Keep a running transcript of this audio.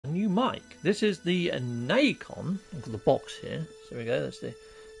mic. This is the Nacon. Look at the box here. So there we go. That's the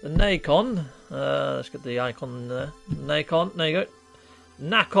Nacon. Let's get the icon there. Nacon. There you go.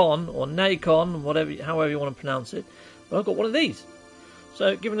 Nacon or Nacon, whatever, however you want to pronounce it. But I've got one of these.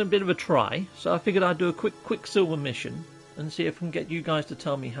 So giving it a bit of a try. So I figured I'd do a quick silver mission and see if I can get you guys to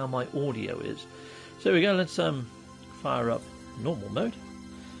tell me how my audio is. So here we go. Let's fire up normal mode.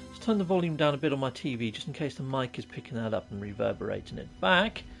 Let's turn the volume down a bit on my TV just in case the mic is picking that up and reverberating it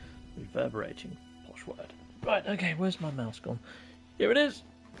back. Reverberating, posh word. Right, okay, where's my mouse gone? Here it is.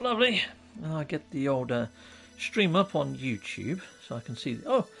 Lovely. And I get the old stream up on YouTube so I can see.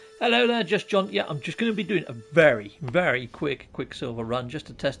 Oh, hello there, Just John. Yeah, I'm just going to be doing a very, very quick silver run just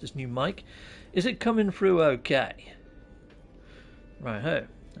to test this new mic. Is it coming through okay? Right ho.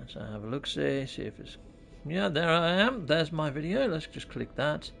 Let's have a look, see if it's... Yeah, there I am. There's my video. Let's just click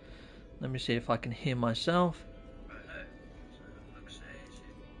that. Let me see if I can hear myself. Right ho. Let's have a look,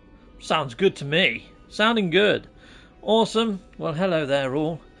 see. Sounds good to me. Sounding good. Awesome. Well, hello there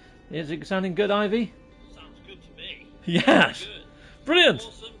all. Is it sounding good, Ivy? Sounds good to me. Yes. Good. Brilliant.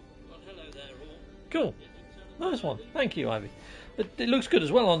 Awesome. Well, hello there all. Cool. Nice one. Thank you, Ivy. It looks good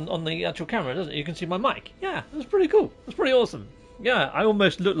as well on the actual camera, doesn't it? You can see my mic. Yeah, that's pretty cool. That's pretty awesome. Yeah, I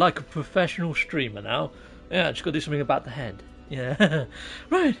almost look like a professional streamer now. Yeah, I just got to do something about the head. Yeah.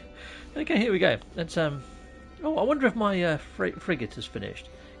 Right. Okay, here we go. Let's Oh, I wonder if my frigate has finished.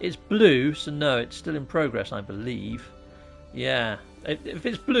 It's blue, so no, it's still in progress, I believe. Yeah. If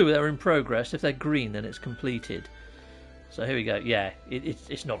it's blue, they're in progress. If they're green, then it's completed. So here we go. Yeah,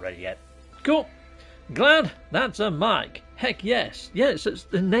 it's not ready yet. Cool. Glad that's a mic. Heck yes. Yeah, it's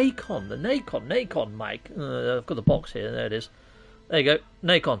the Nacon. The Nacon mic. I've got the box here. There it is. There you go.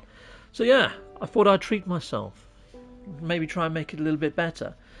 Nacon. So yeah, I thought I'd treat myself. Maybe try and make it a little bit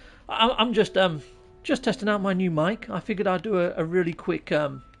better. I'm just testing out my new mic. I figured I'd do a really quick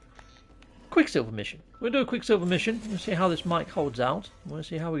silver mission. We'll do a quick silver mission. We'll see how this mic holds out. We'll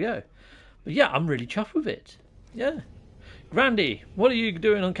see how we go. But yeah, I'm really chuffed with it. Yeah. Grandy, what are you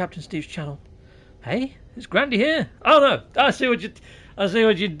doing on Captain Steve's channel? Hey, is Grandy here? Oh no, I see what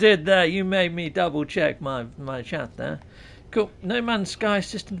you did there. You made me double check my chat there. Cool. No Man's Sky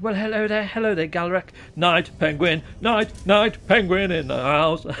Assistant. Well, hello there, Galarac. Night Penguin, night Penguin in the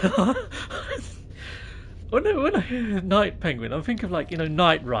house. When I hear Night Penguin, I think of like,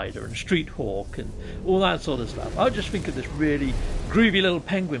 Knight Rider and Street Hawk and all that sort of stuff. I just think of this really groovy little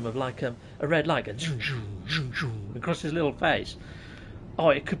penguin with like a red light going zoom, zoom, zoom, zoom across his little face. Oh,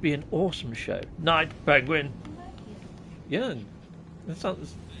 it could be an awesome show. Night Penguin. Yeah, that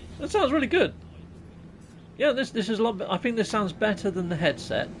sounds really good. Yeah, this is a lot. I think this sounds better than the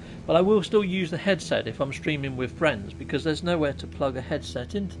headset, but I will still use the headset if I'm streaming with friends because there's nowhere to plug a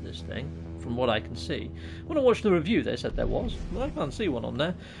headset into this thing, from what I can see. When I watched the review, they said there was, but I can't see one on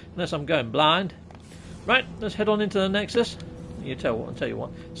there unless I'm going blind. Right, let's head on into the Nexus. I'll tell you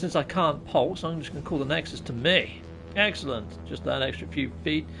what. Since I can't pulse, I'm just going to call the Nexus to me. Excellent. Just that extra few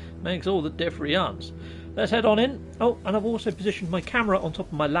feet makes all the difference. Let's head on in. Oh, and I've also positioned my camera on top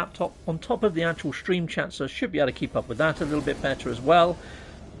of my laptop, on top of the actual stream chat, so I should be able to keep up with that a little bit better as well.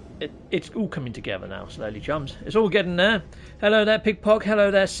 It's all coming together now, slowly, chums. It's all getting there. Hello there, Pigpog.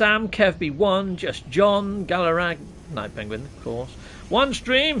 Hello there, Sam, KevB1, Just John, Galarag, Night Penguin, of course. One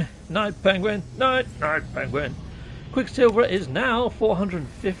stream, Night Penguin, Night Penguin. Quicksilver is now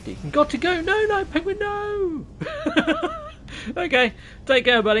 450. Got to go. No, Night Penguin, no. Okay, take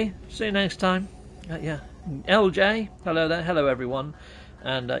care, buddy. See you next time. Yeah, LJ, hello there, hello everyone,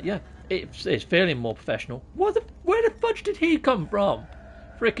 and yeah, it's feeling more professional. Where the fudge did he come from?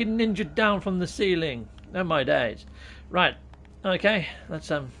 Frickin' ninja down from the ceiling. Oh my days. Right, okay,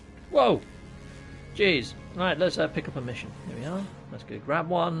 let's whoa, jeez. Right, let's pick up a mission. Here we are. Let's go grab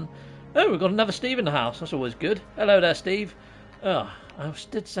one. Oh, we've got another Steve in the house. That's always good. Hello there, Steve. Oh, I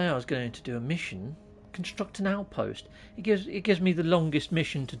did say I was going to do a mission. Construct an outpost. It gives me the longest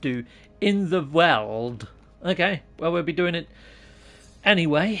mission to do in the world. Okay, well, we'll be doing it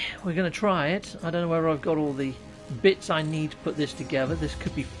anyway. We're going to try it. I don't know whether I've got all the bits I need to put this together. This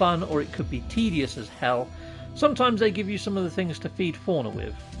could be fun or it could be tedious as hell. Sometimes they give you some of the things to feed fauna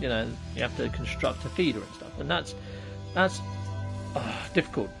with. You have to construct a feeder and stuff, and that's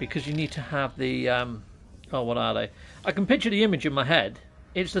difficult because you need to have the oh, what are they? I can picture the image in my head.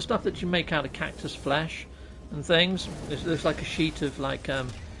 It's the stuff that you make out of cactus flesh and things. It looks like a sheet of like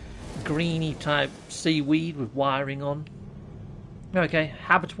greeny type seaweed with wiring on. Okay,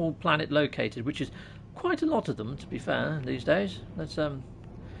 habitable planet located, which is quite a lot of them, to be fair, these days. Let's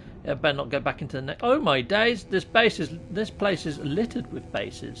yeah, better not go back into the next. Oh my days! This place is littered with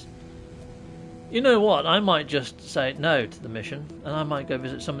bases. You know what? I might just say no to the mission, and I might go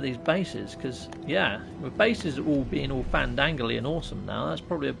visit some of these bases, because, yeah, with bases all being all fandangly and awesome now, that's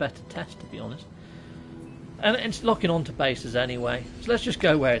probably a better test, to be honest. And it's locking onto bases anyway, so let's just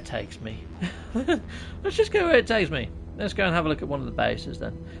go where it takes me. Let's just go where it takes me. Let's go and have a look at one of the bases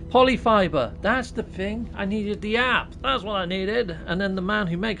then. Polyfiber, that's the thing. I needed the app. That's what I needed. And then the man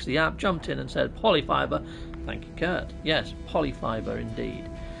who makes the app jumped in and said, Polyfiber. Thank you, Kurt. Yes, Polyfiber indeed.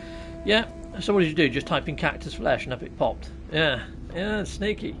 Yeah, so what did you do? Just type in cactus flesh and up it popped. Yeah, it's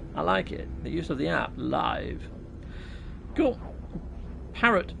sneaky. I like it. The use of the app live. Cool.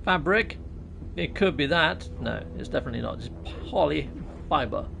 Parrot fabric. It could be that. No, it's definitely not. It's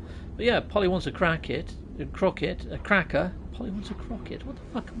polyfiber. But yeah, Polly wants a croquette. A cracker. Polly wants a croquette. What the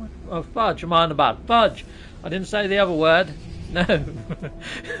fuck am I? Oh, fudge. Am I on about fudge? I didn't say the other word. No.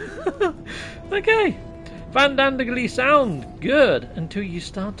 Okay. Fandangly sound. Good. Until you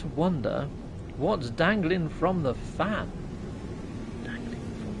start to wonder what's dangling from the fan. Dangling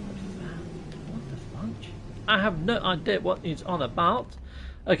from the fan. What the fudge? I have no idea what it's on about.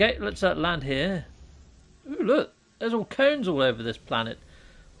 Okay, let's land here. Ooh, look. There's all cones all over this planet.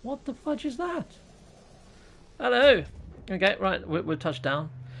 What the fudge is that? Hello. Okay, right, we'll touch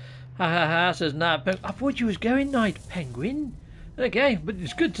down. Ha ha ha, says Night Penguin. I thought you was going, Night Penguin. Okay, but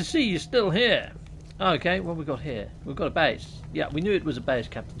it's good to see you still here. Okay, what we got here? We've got a base. Yeah, we knew it was a base,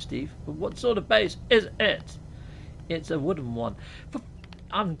 Captain Steve. But what sort of base is it? It's a wooden one.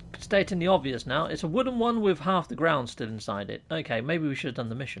 I'm stating the obvious now. It's a wooden one with half the ground still inside it. Okay, maybe we should have done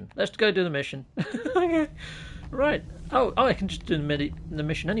the mission. Let's go do the mission. Okay. Right. Oh, I can just do the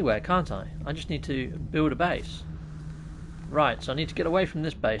mission anywhere, can't I? I just need to build a base. Right, so I need to get away from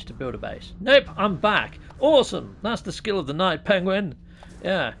this base to build a base. Nope, I'm back. Awesome. That's the skill of the Night Penguin.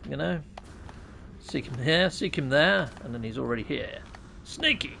 Yeah, you know. Seek him here, seek him there, and then he's already here.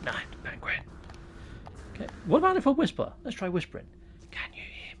 Sneaky Night Penguin. Okay, what about if I whisper? Let's try whispering. Can you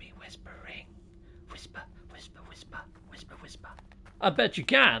hear me whispering? Whisper, whisper, whisper, whisper, whisper. I bet you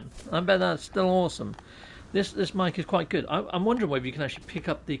can. I bet that's still awesome. This mic is quite good. I'm wondering whether you can actually pick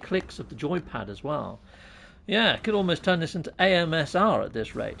up the clicks of the joypad as well. Yeah, could almost turn this into AMSR at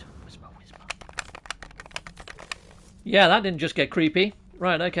this rate. Whisper, whisper. Yeah, that didn't just get creepy.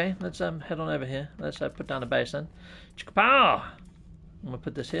 Right, okay, let's head on over here. Let's put down a base then. Chickapow! I'm going to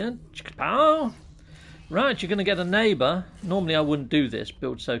put this here. Chickapow! Right, you're going to get a neighbour. Normally I wouldn't do this,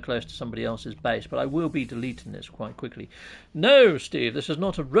 build so close to somebody else's base, but I will be deleting this quite quickly. No, Steve, this is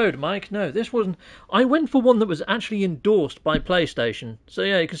not a road mic. No, this wasn't. I went for one that was actually endorsed by PlayStation. So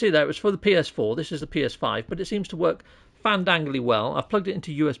yeah, you can see there, it was for the PS4. This is the PS5, but it seems to work fandangly well. I've plugged it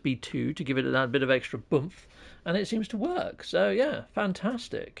into USB 2 to give it a bit of extra boomph, and it seems to work. So yeah,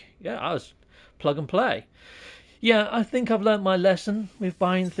 fantastic. Yeah, I was plug and play. Yeah, I think I've learnt my lesson with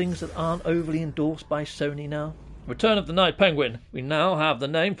buying things that aren't overly endorsed by Sony now. Return of the Night Penguin. We now have the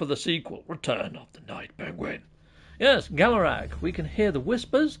name for the sequel. Return of the Night Penguin. Yes, Galarag. We can hear the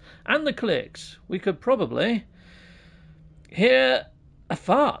whispers and the clicks. We could probably hear a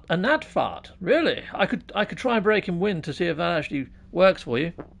fart, a gnat fart. Really? I could try breaking wind to see if that actually works for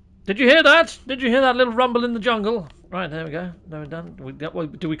you. Did you hear that? Did you hear that little rumble in the jungle? Right, there we go. Now we're done.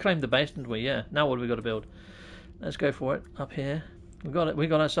 Do we claim the base, didn't we? Yeah. Now what have we got to build? Let's go for it. Up here, we got it. We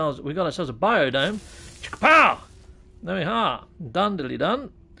got ourselves a biodome. Pow! There we are. Done, dilly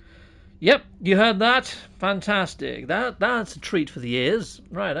done. Yep, you heard that. Fantastic. That's a treat for the ears.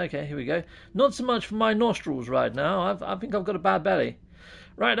 Right. Okay. Here we go. Not so much for my nostrils right now. I think I've got a bad belly.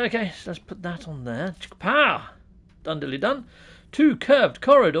 Right. Okay. So let's put that on there. Pow! Done, dilly done. 2 curved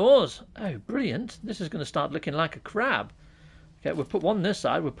corridors. Oh, brilliant. This is going to start looking like a crab. Okay. We'll put one this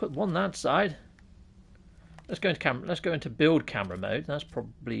side. We'll put one that side. Let's go into camera. Let's go into build camera mode. That's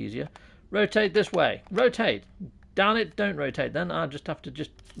probably easier. Rotate this way. Rotate. Down it. Don't rotate. Then I'll just have to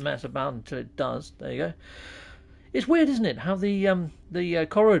mess about until it does. There you go. It's weird, isn't it? How the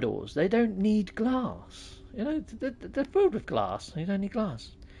corridors, they don't need glass. You know, they're filled with glass. You don't need glass.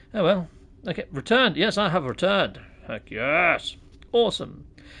 Oh well. Okay. Returned. Yes, I have returned. Heck yes. Awesome.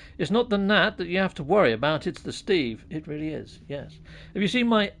 It's not the gnat that you have to worry about, it's the Steve. It really is, yes. Have you seen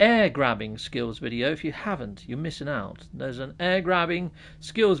my air grabbing skills video? If you haven't, you're missing out. There's an air grabbing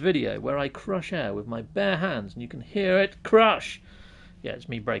skills video where I crush air with my bare hands and you can hear it crush. Yeah, it's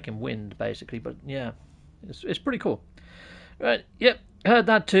me breaking wind basically, but yeah, it's pretty cool. Right, yep, heard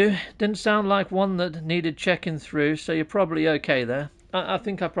that too. Didn't sound like one that needed checking through, so you're probably okay there. I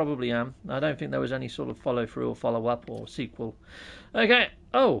think I probably am. I don't think there was any sort of follow-through or follow-up or sequel. Okay.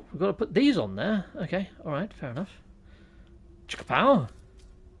 Oh, we've got to put these on there. Okay. All right. Fair enough. Chickapow.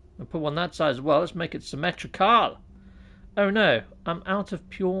 I'll put one that side as well. Let's make it symmetrical. Oh, no. I'm out of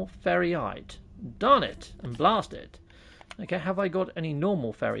pure ferrite. Darn it, and blast it. Okay, have I got any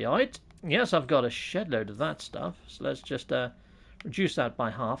normal ferrite? Yes, I've got a shed load of that stuff. So let's just reduce that by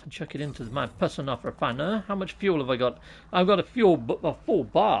half and chuck it into my personal refiner. How much fuel have I got? I've got a full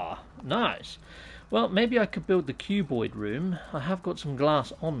bar. Nice. Well, maybe I could build the cuboid room. I have got some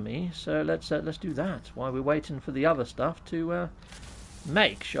glass on me, so let's do that while we're waiting for the other stuff to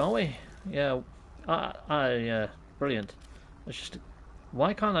make, shall we? Yeah, brilliant. Let's just.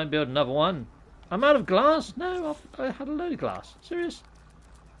 Why can't I build another one? I'm out of glass? No, I had a load of glass. Serious?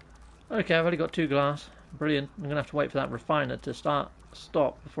 Okay, I've only got 2 glass. Brilliant. I'm going to have to wait for that refiner to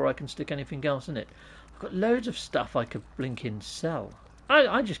stop before I can stick anything else in it. I've got loads of stuff I could blinking sell.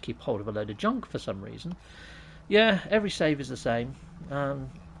 I just keep hold of a load of junk for some reason. Yeah, every save is the same.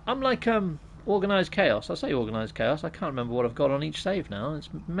 I'm like organised chaos. I say organised chaos. I can't remember what I've got on each save now. It's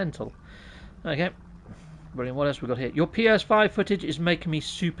mental. Okay. Brilliant. What else we got here? Your PS5 footage is making me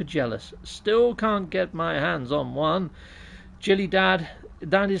super jealous. Still can't get my hands on one. Jilly Dad,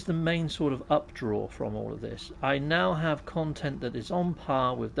 that is the main sort of updraw from all of this. I now have content that is on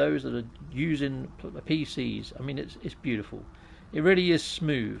par with those that are using PCs. I mean, it's beautiful. It really is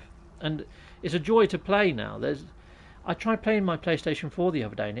smooth, and it's a joy to play now. I tried playing my PlayStation 4 the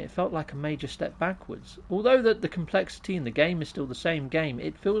other day, and it felt like a major step backwards. Although the complexity in the game is still the same game,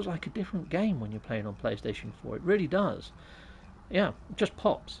 it feels like a different game when you're playing on PlayStation 4. It really does. Yeah, it just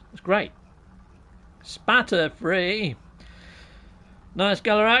pops. It's great. Spatter free. Nice,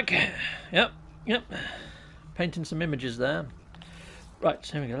 Galarak. Yep. Painting some images there. Right,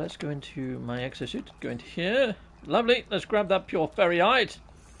 so here we go. Let's go into my exosuit. Go into here. Lovely. Let's grab that pure ferrite.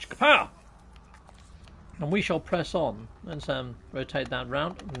 Chicka-pow! And we shall press on. Let's rotate that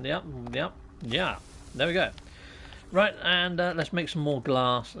round. Yep. Yeah. There we go. Right, and let's make some more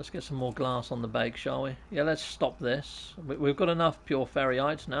glass. Let's get some more glass on the bake, shall we? Yeah, let's stop this. We've got enough pure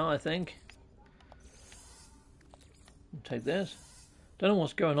ferrite now, I think. Take this. Don't know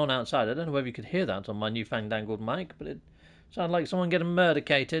what's going on outside. I don't know whether you could hear that on my newfangled mic, but it sounded like someone getting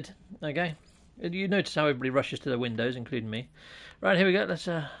murder-cated. Okay. You notice how everybody rushes to their windows, including me. Right, here we go. Let's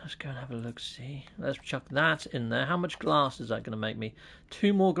go and have a look. See, let's chuck that in there. How much glass is that going to make me?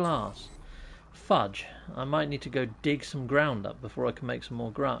 2 more glass. Fudge. I might need to go dig some ground up before I can make some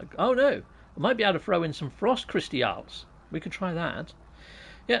more glass. Oh no! I might be able to throw in some frost crystals. We could try that.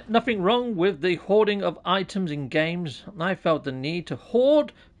 Yeah, nothing wrong with the hoarding of items in games. I felt the need to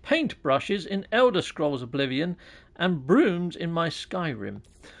hoard paintbrushes in Elder Scrolls Oblivion and brooms in my Skyrim.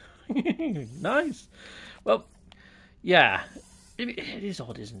 Nice. Well, yeah, it is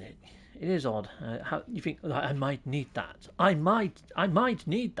odd, isn't it? It is odd. How you think I might need that? I might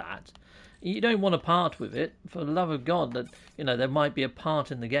need that. You don't want to part with it for the love of God. That there might be a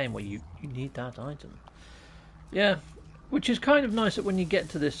part in the game where you need that item. Yeah, which is kind of nice that when you get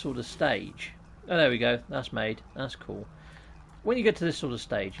to this sort of stage. Oh, there we go. That's made. That's cool. When you get to this sort of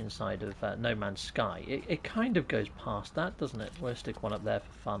stage inside of No Man's Sky, it kind of goes past that, doesn't it? We'll stick one up there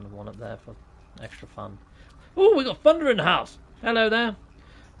for fun and one up there for extra fun. Oh, we've got Thunder in the house! Hello there!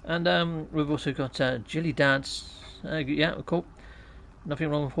 And we've also got Jilly Dad's. Yeah, cool. Nothing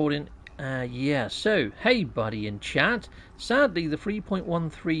wrong with hoarding. Yeah, so, hey buddy in chat. Sadly, the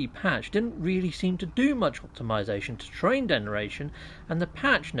 3.13 patch didn't really seem to do much optimization to train generation, and the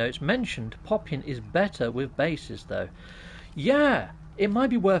patch notes mentioned popping is better with bases though. Yeah, it might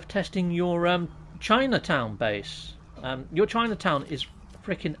be worth testing your Chinatown base. Your Chinatown is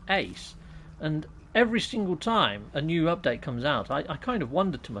freaking ace, and every single time a new update comes out, I kind of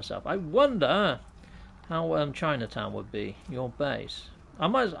wonder to myself, I wonder how Chinatown would be, your base. I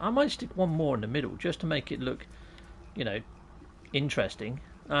might stick one more in the middle just to make it look, interesting.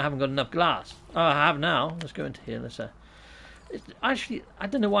 I haven't got enough glass. Oh, I have now. Let's go into here. Let's actually, I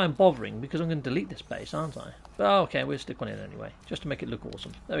don't know why I'm bothering, because I'm going to delete this base, aren't I? But okay, we'll stick one in anyway, just to make it look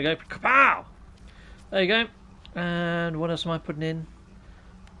awesome. There we go. Kapow! There you go. And what else am I putting in?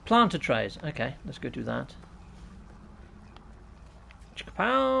 Planter trays. Okay, let's go do that.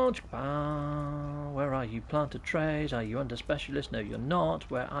 Chickapow, chickapow. Where are you? Planter trays. Are you under specialist? No, you're not.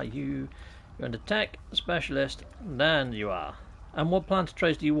 Where are you? You're under tech specialist. Then you are. And what planter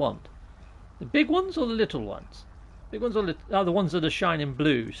trays do you want? The big ones or the little ones? Big ones or the ones that are shining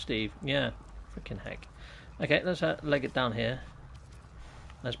blue, Steve? Yeah, freaking heck. Okay, let's leg it down here.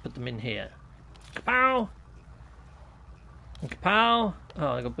 Let's put them in here. Kapow! Kapow! Oh,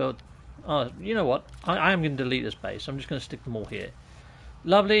 I got to build. Oh, you know what? I am going to delete this base. I'm just going to stick them all here.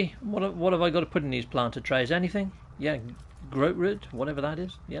 Lovely. What have I got to put in these planter trays? Anything? Yeah, groat root, whatever that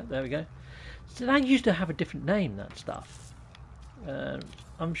is. Yeah, there we go. So that used to have a different name, that stuff.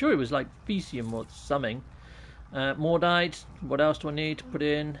 I'm sure it was like Fecium or something. Mordite. What else do I need to put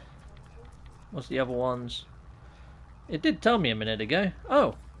in? What's the other ones? It did tell me a minute ago.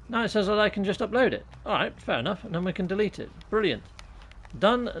 Oh, now it says that I can just upload it. Alright, fair enough. And then we can delete it. Brilliant.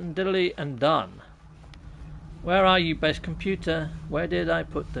 Done and diddly and done. Where are you, base computer? Where did I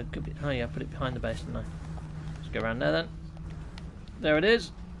put the... Oh yeah, I put it behind the base, didn't I? Let's go around there then. There it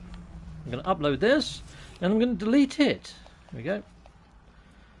is. I'm going to upload this. And I'm going to delete it. Here we go.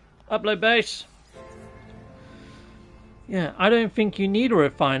 Upload base. Yeah, I don't think you need a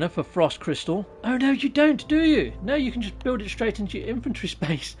refiner for frost crystal. Oh no, you don't, do you? No, you can just build it straight into your inventory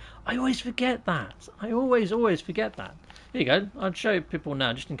space. I always forget that. I always forget that. Here you go. I'll show people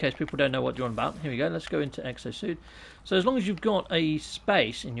now, just in case people don't know what you're on about. Here we go. Let's go into exosuit. So as long as you've got a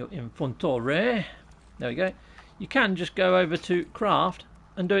space in your inventory, there we go. You can just go over to craft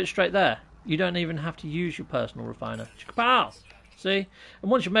and do it straight there. You don't even have to use your personal refiner. Pow! See?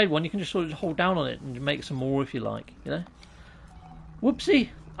 And once you've made one, you can just sort of hold down on it and make some more if you like. You know? Whoopsie!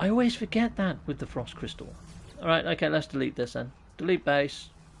 I always forget that with the frost crystal. Alright, okay, let's delete this then. Delete base.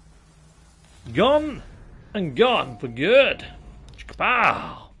 Gone! And gone for good!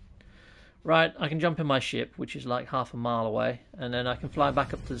 Pow! Right, I can jump in my ship, which is like half a mile away, and then I can fly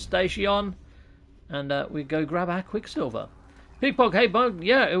back up to the station, and we go grab our Quicksilver. Pigpog, hey bug,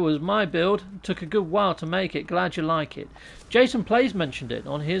 yeah, it was my build. Took a good while to make it. Glad you like it. Jason Plays mentioned it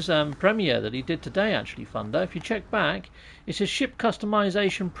on his premiere that he did today, actually, Thunder. If you check back, it's his ship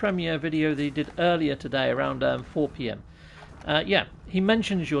customization premiere video that he did earlier today around 4 PM. Yeah, he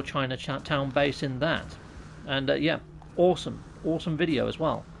mentions your Chinatown base in that. And yeah, awesome video as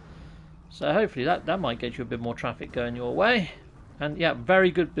well. So hopefully that might get you a bit more traffic going your way. And yeah,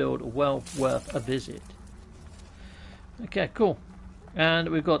 very good build, well worth a visit. Okay, cool. And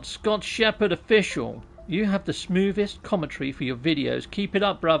we've got Scott Shepherd Official. You have the smoothest commentary for your videos. Keep it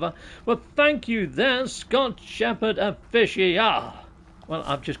up, brother. Well, thank you there, Scott Shepherd Official. Well,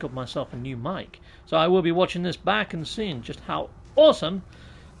 I've just got myself a new mic, so I will be watching this back and seeing just how awesome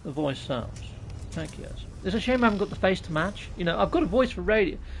the voice sounds. Thank you. It's a shame I haven't got the face to match. You know, I've got a voice for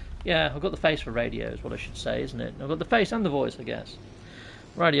radio. Yeah, I've got the face for radio is what I should say, isn't it? I've got the face and the voice, I guess.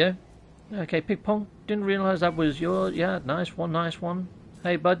 Radio. Okay, Pig Pong. Didn't realise that was yours. Yeah, nice one.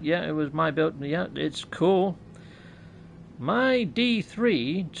 Hey, bud. Yeah, it was my build. Yeah, it's cool. My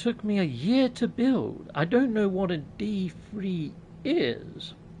D3 took me a year to build. I don't know what a D3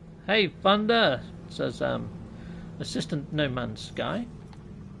 is. Hey, Thunder, says Assistant No Man's Sky.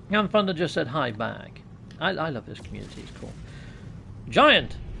 And Thunder just said hi back. I love this community. It's cool.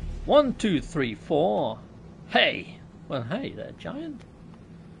 Giant. 1, 2, 3, 4. Hey. Well, hey there, Giant.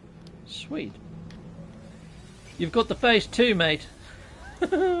 Sweet. You've got the face too, mate.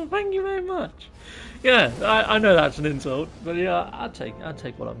 Thank you very much. Yeah, I know that's an insult, but yeah, I'll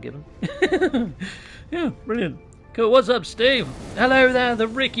take what I'm given. Yeah, brilliant. Cool. What's up, Steve? Hello there, the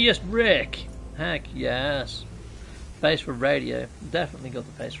Rickiest Rick. Heck yes. Face for radio. Definitely got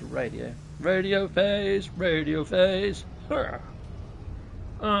the face for radio. Radio face.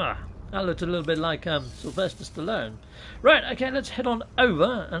 Ah, that looked a little bit like Sylvester Stallone. Right, okay, let's head on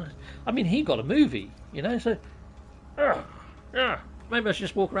over. And I mean, he got a movie, you know, so... maybe I should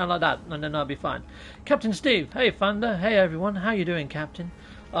just walk around like that, and then I'll be fine. Captain Steve, hey Thunder, hey everyone, how you doing, Captain?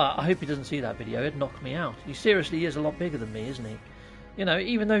 I hope he doesn't see that video, it'd knock me out. He seriously is a lot bigger than me, isn't he? You know,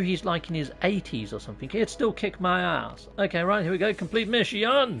 even though he's like in his 80s or something, he'd still kick my ass. Okay, right, here we go, complete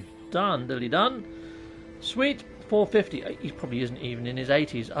mission! Done, dilly done. Sweet. 450. He probably isn't even in his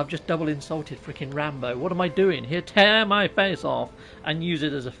 80s. I've just double insulted freaking Rambo. What am I doing? Here, tear my face off and use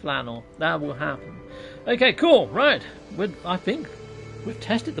it as a flannel. That will happen. Okay, cool. Right. I think we've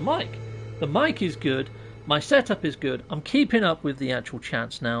tested the mic. The mic is good. My setup is good. I'm keeping up with the actual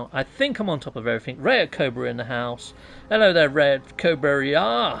chats now. I think I'm on top of everything. Red Cobra in the house. Hello there, Red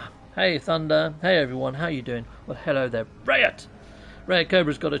Cobra. Hey, Thunder. Hey, everyone. How you doing? Well, hello there, Riot. Red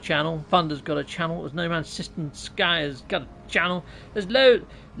Cobra's got a channel, Thunder's got a channel, there's No Man's System Sky has got a channel, there's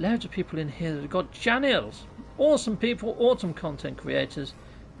loads of people in here that have got channels. Awesome people, awesome content creators.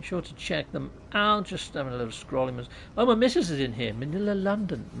 Be sure to check them out. Just having a little scrolling. Oh, my missus is in here, Manila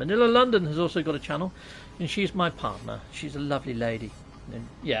London. Manila London has also got a channel, and she's my partner. She's a lovely lady. And,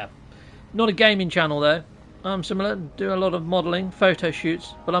 yeah, not a gaming channel though. I'm similar, do a lot of modelling, photo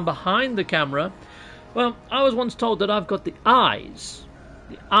shoots, but I'm behind the camera. Well, I was once told that I've got the eyes.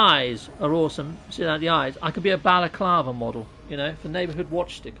 The eyes are awesome. See that, the eyes? I could be a balaclava model, you know, for neighbourhood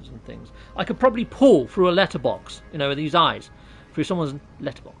watch stickers and things. I could probably pull through a letterbox, you know, with these eyes, through someone's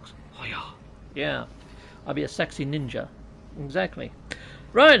letterbox. Oh, yeah. Yeah. I'd be a sexy ninja. Exactly.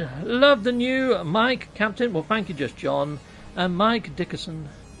 Right. Love the new Mike, Captain. Well, thank you, Just John. And Mike Dickerson.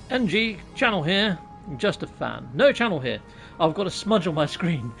 NG, channel here. Just a fan. No channel here. I've got a smudge on my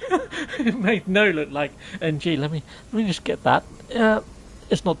screen. It made no look like NG. Let me just get that.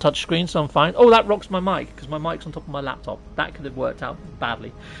 It's not touch screen, so I'm fine. Oh, that rocks my mic, because my mic's on top of my laptop. That could have worked out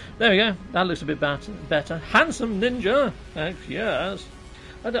badly. There we go. That looks a bit better. Handsome ninja. Thanks, yes.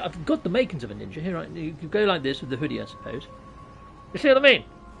 I've got the makings of a ninja here. Right? You could go like this with the hoodie, I suppose. You see what I mean?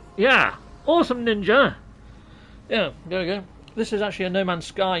 Yeah. Awesome ninja. Yeah, there we go. This is actually a No Man's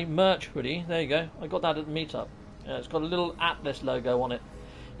Sky merch hoodie. There you go. I got that at the meetup. It's got a little Atlas logo on it.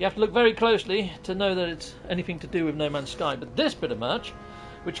 You have to look very closely to know that it's anything to do with No Man's Sky. But this bit of merch,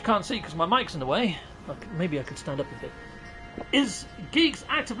 which you can't see because my mic's in the way, maybe I could stand up a bit, is Geeks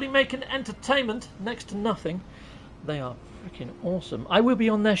Actively Making Entertainment Next to Nothing. They are freaking awesome. I will be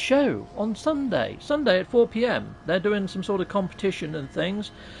on their show on Sunday at 4 PM. They're doing some sort of competition and things.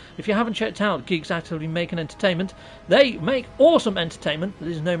 If you haven't checked out Geeks Actively Making Entertainment, they make awesome entertainment that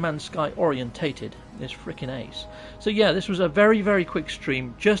is No Man's Sky orientated. It's freaking ace. So yeah, this was a very, very quick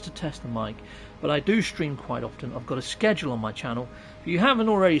stream just to test the mic, but I do stream quite often. I've got a schedule on my channel. If you haven't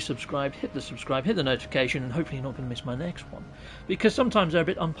already subscribed, hit the subscribe, hit the notification, and hopefully you're not going to miss my next one. Because sometimes they're a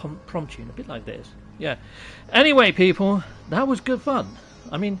bit impromptu, a bit like this. Yeah. Anyway, people, that was good fun.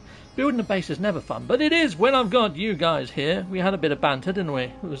 I mean, building a base is never fun, but it is when I've got you guys here. We had a bit of banter, didn't we?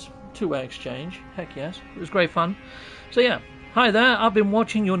 It was two-way exchange. Heck yes. It was great fun. So yeah, hi there. I've been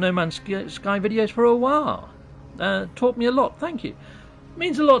watching your No Man's Sky videos for a while. Taught me a lot. Thank you. It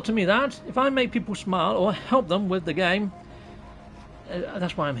means a lot to me that if I make people smile or help them with the game,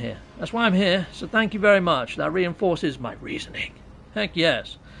 that's why I'm here. That's why I'm here. So thank you very much. That reinforces my reasoning. Heck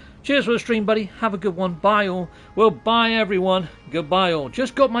yes. Cheers for the stream, buddy. Have a good one. Bye all. Well, bye everyone. Goodbye all.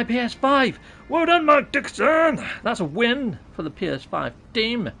 Just got my PS5. Well done, Mike Dixon. That's a win for the PS5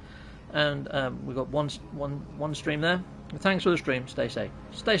 team. And we got one stream there. Thanks for the stream. Stay safe.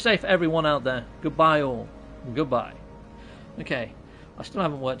 Stay safe, everyone out there. Goodbye all. Goodbye. Okay. I still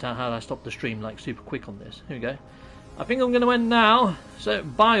haven't worked out how I stop the stream like super quick on this. Here we go. I think I'm going to end now. So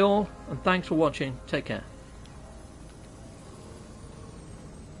bye all, and thanks for watching. Take care.